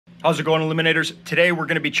How's it going, Eliminators? Today we're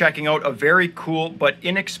going to be checking out a very cool but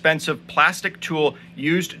inexpensive plastic tool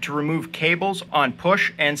used to remove cables on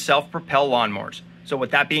push and self-propel lawnmowers. So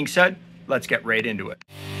with that being said, let's get right into it.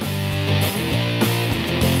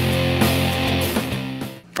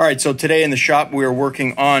 All right, so today in the shop we are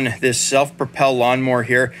working on this self-propel lawnmower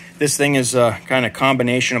here. This thing is a kind of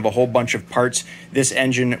combination of a whole bunch of parts. This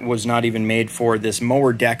engine was not even made for this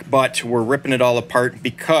mower deck, but we're ripping it all apart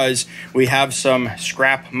because we have some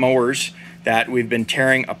scrap mowers that we've been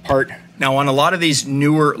tearing apart. Now on a lot of these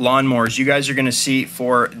newer lawnmowers, you guys are gonna see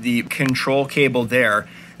for the control cable there,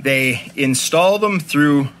 they install them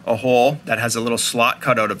through a hole that has a little slot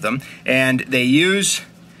cut out of them, and they use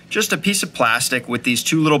just a piece of plastic with these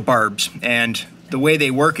two little barbs. And the way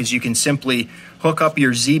they work is you can simply hook up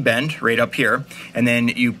your Z-bend right up here, and then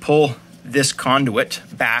you pull this conduit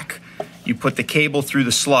back, you put the cable through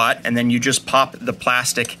the slot, and then you just pop the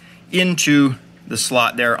plastic into the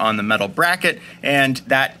slot there on the metal bracket, and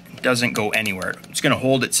that doesn't go anywhere. It's gonna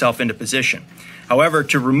hold itself into position. However,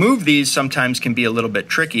 to remove these sometimes can be a little bit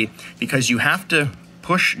tricky because you have to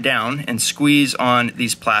push down and squeeze on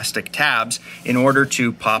these plastic tabs in order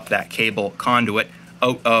to pop that cable conduit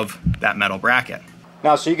out of that metal bracket.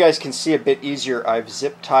 Now, so you guys can see a bit easier, I've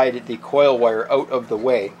zip tied the coil wire out of the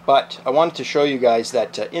way, but I wanted to show you guys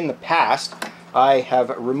that in the past I have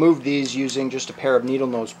removed these using just a pair of needle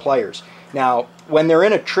nose pliers. Now, when they're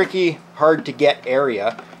in a tricky, hard to get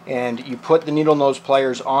area, and you put the needle nose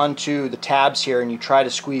pliers onto the tabs here and you try to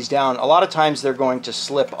squeeze down, a lot of times they're going to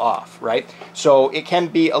slip off, right? So it can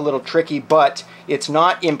be a little tricky, but it's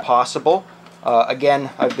not impossible. Again,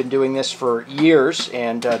 I've been doing this for years,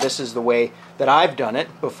 and this is the way that I've done it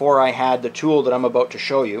before I had the tool that I'm about to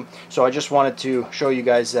show you. So I just wanted to show you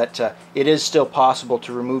guys that it is still possible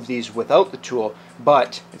to remove these without the tool,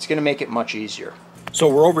 but it's going to make it much easier. So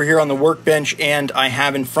we're over here on the workbench, and I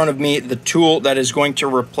have in front of me the tool that is going to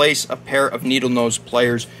replace a pair of needle nose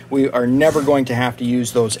pliers. We are never going to have to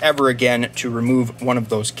use those ever again to remove one of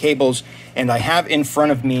those cables. And I have in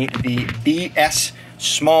front of me the BS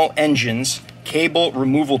Small Engines cable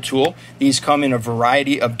removal tool. These come in a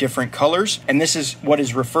variety of different colors, and this is what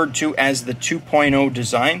is referred to as the 2.0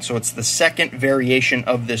 design. So it's the second variation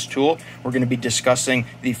of this tool. We're going to be discussing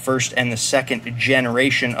the first and the second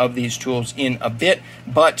generation of these tools in a bit,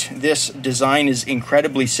 but this design is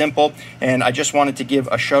incredibly simple, and I just wanted to give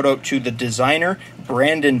a shout out to the designer,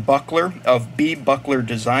 B.Buckler of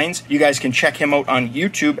BBucklerDesigns. You guys can check him out on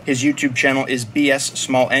YouTube. His YouTube channel is BS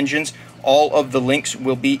Small Engines. All of the links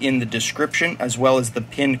will be in the description as well as the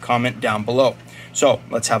pinned comment down below. So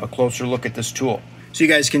let's have a closer look at this tool. So you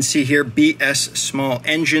guys can see here, BS Small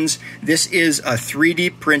Engines. This is a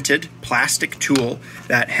 3D printed plastic tool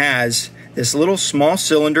that has this little small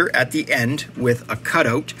cylinder at the end with a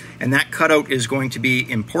cutout, and that cutout is going to be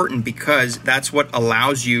important because that's what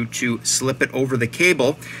allows you to slip it over the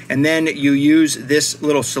cable, and then you use this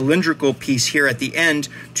little cylindrical piece here at the end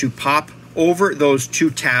to pop over those two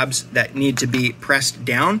tabs that need to be pressed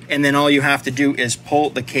down, and then all you have to do is pull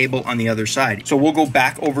the cable on the other side. So we'll go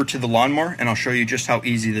back over to the lawnmower and I'll show you just how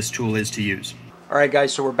easy this tool is to use. Alright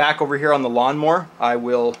guys, so we're back over here on the lawnmower. I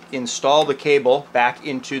will install the cable back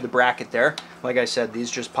into the bracket there. Like I said, these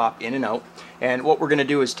just pop in and out. And what we're going to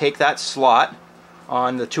do is take that slot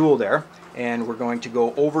on the tool there, and we're going to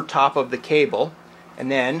go over top of the cable, and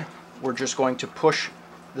then we're just going to push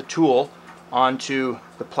the tool onto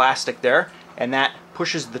the plastic there, and that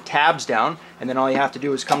pushes the tabs down, and then all you have to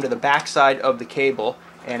do is come to the back side of the cable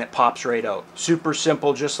and it pops right out. Super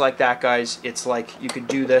simple, just like that, guys. It's like you could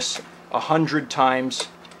do this 100 times,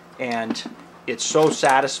 and it's so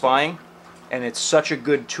satisfying, and it's such a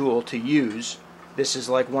good tool to use. This is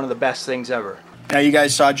like one of the best things ever. Now you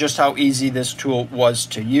guys saw just how easy this tool was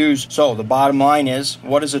to use. So the bottom line is,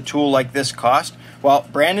 what does a tool like this cost? Well,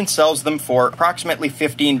 Brandon sells them for approximately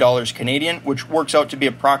 $15 Canadian, which works out to be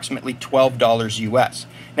approximately $12 US.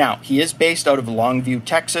 Now, he is based out of Longview,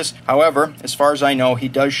 Texas. However, as far as I know, he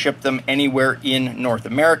does ship them anywhere in North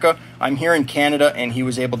America. I'm here in Canada, and he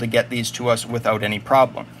was able to get these to us without any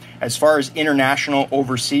problem. As far as international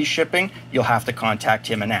overseas shipping, you'll have to contact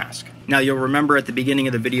him and ask. Now, you'll remember at the beginning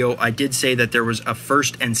of the video, I did say that there was a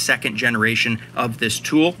first and second generation of this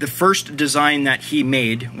tool. The first design that he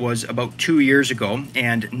made was about 2 years ago,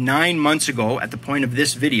 and 9 months ago, at the point of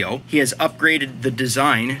this video, he has upgraded the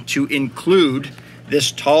design to include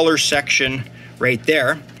this taller section right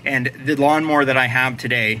there. And the lawnmower that I have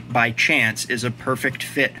today, by chance, is a perfect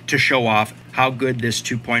fit to show off how good this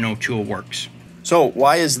 2.0 tool works. So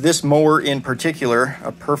why is this mower in particular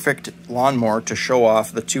a perfect lawnmower to show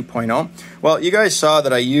off the 2.0? Well, you guys saw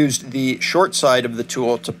that I used the short side of the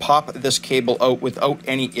tool to pop this cable out without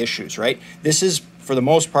any issues, right? This is, for the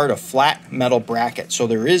most part, a flat metal bracket, so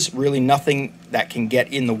there is really nothing that can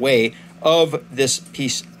get in the way of this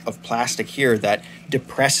piece of plastic here that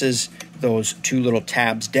depresses those two little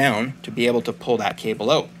tabs down to be able to pull that cable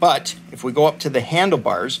out. But if we go up to the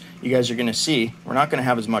handlebars, you guys are going to see we're not going to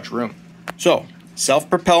have as much room. So,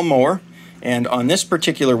 self-propel mower, and on this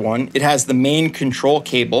particular one, it has the main control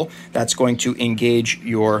cable that's going to engage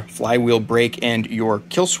your flywheel brake and your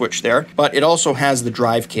kill switch there, but it also has the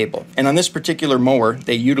drive cable. And on this particular mower,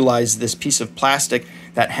 they utilize this piece of plastic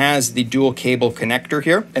that has the dual cable connector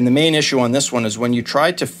here. And the main issue on this one is when you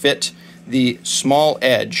try to fit the small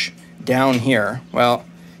edge down here, well,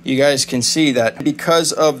 you guys can see that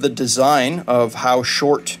because of the design of how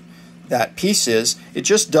short that piece is, it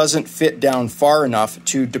just doesn't fit down far enough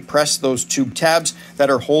to depress those two tabs that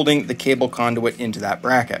are holding the cable conduit into that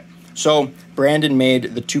bracket. So Brandon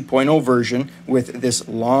made the 2.0 version with this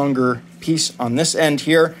longer piece on this end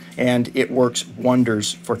here, and it works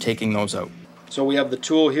wonders for taking those out. So we have the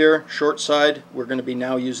tool here, short side. We're going to be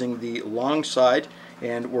now using the long side,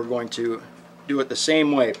 and we're going to do it the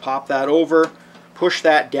same way. Pop that over, push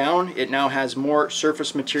that down. It now has more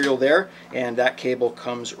surface material there, and that cable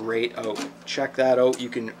comes right out. Check that out. You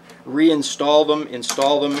can reinstall them,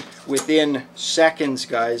 install them within seconds,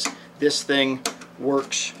 guys. This thing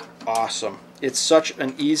works awesome. It's such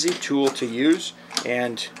an easy tool to use,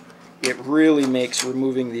 and it really makes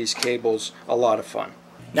removing these cables a lot of fun.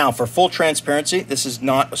 Now, for full transparency, this is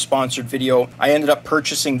not a sponsored video. I ended up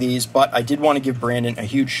purchasing these, but I did want to give Brandon a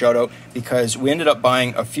huge shout out because we ended up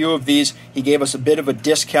buying a few of these. He gave us a bit of a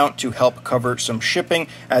discount to help cover some shipping,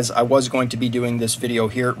 as I was going to be doing this video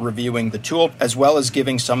here reviewing the tool, as well as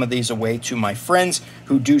giving some of these away to my friends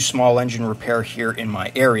who do small engine repair here in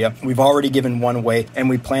my area. We've already given one away, and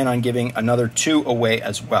we plan on giving another 2 away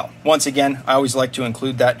as well. Once again, I always like to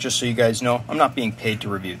include that just so you guys know I'm not being paid to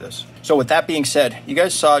review this. So with that being said, you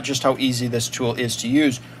guys saw just how easy this tool is to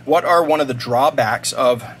use. What are one of the drawbacks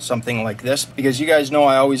of something like this? Because you guys know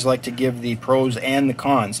I always like to give the pros and the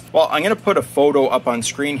cons. Well, I'm going to put a photo up on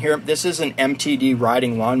screen here. This is an MTD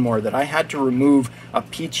riding lawnmower that I had to remove a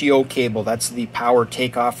PTO cable. That's the power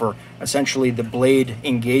takeoff, or essentially the blade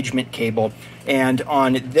engagement cable. And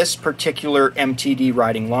on this particular MTD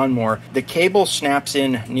riding lawnmower, the cable snaps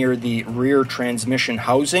in near the rear transmission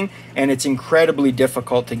housing, and it's incredibly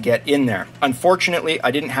difficult to get in there. Unfortunately,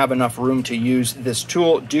 I didn't have enough room to use this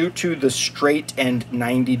tool due to the straight and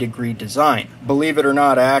 90-degree design. Believe it or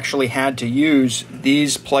not, I actually had to use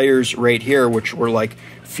these pliers right here, which were like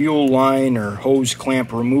fuel line or hose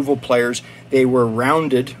clamp removal pliers. They were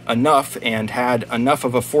rounded enough and had enough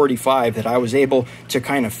of a 45 that I was able to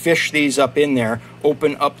kind of fish these up in there,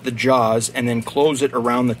 open up the jaws, and then close it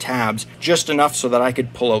around the tabs just enough so that I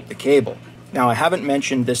could pull out the cable. Now, I haven't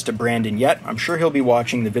mentioned this to Brandon yet. I'm sure he'll be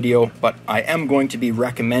watching the video, but I am going to be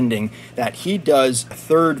recommending that he does a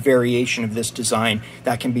third variation of this design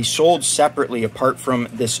that can be sold separately apart from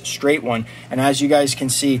this straight one. And as you guys can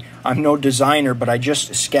see, I'm no designer, but I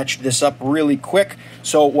just sketched this up really quick.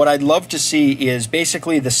 So what I'd love to see is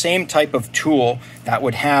basically the same type of tool that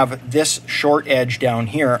would have this short edge down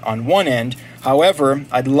here on one end. However,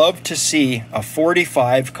 I'd love to see a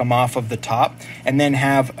 45 come off of the top and then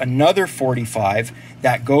have another 45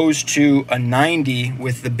 that goes to a 90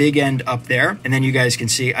 with the big end up there. And then you guys can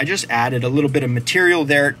see I just added a little bit of material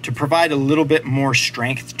there to provide a little bit more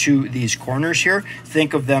strength to these corners here.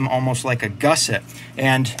 Think of them almost like a gusset.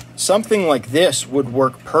 And something like this would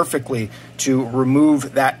work perfectly to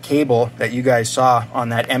remove that cable that you guys saw on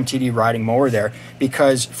that MTD riding mower there,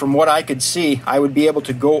 because from what I could see, I would be able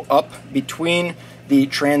to go up between the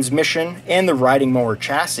transmission and the riding mower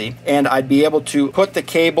chassis, and I'd be able to put the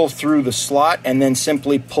cable through the slot and then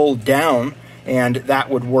simply pull down, and that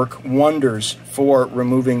would work wonders for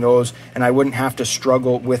removing those, and I wouldn't have to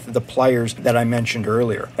struggle with the pliers that I mentioned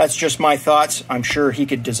earlier. That's just my thoughts. I'm sure he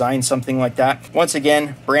could design something like that. Once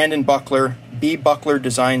again, Brandon Buckler,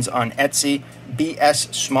 BBucklerDesigns on Etsy,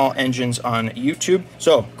 BS Small Engines on YouTube.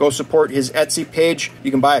 So go support his Etsy page.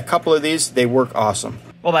 You can buy a couple of these. They work awesome.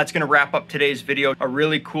 Well, that's going to wrap up today's video. A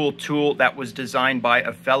really cool tool that was designed by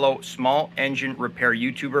a fellow small engine repair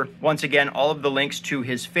YouTuber. Once again, all of the links to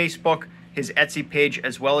his Facebook, his Etsy page,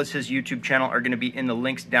 as well as his YouTube channel are going to be in the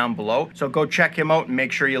links down below. So go check him out and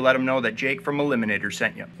make sure you let him know that Jake from Eliminator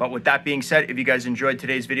sent you. But with that being said, if you guys enjoyed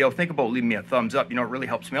today's video, think about leaving me a thumbs up. You know, it really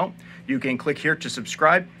helps me out. You can click here to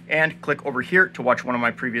subscribe and click over here to watch one of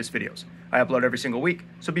my previous videos. I upload every single week,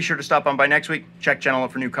 so be sure to stop on by next week. Check channel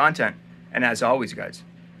out for new content. And as always, guys,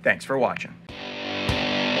 thanks for watching.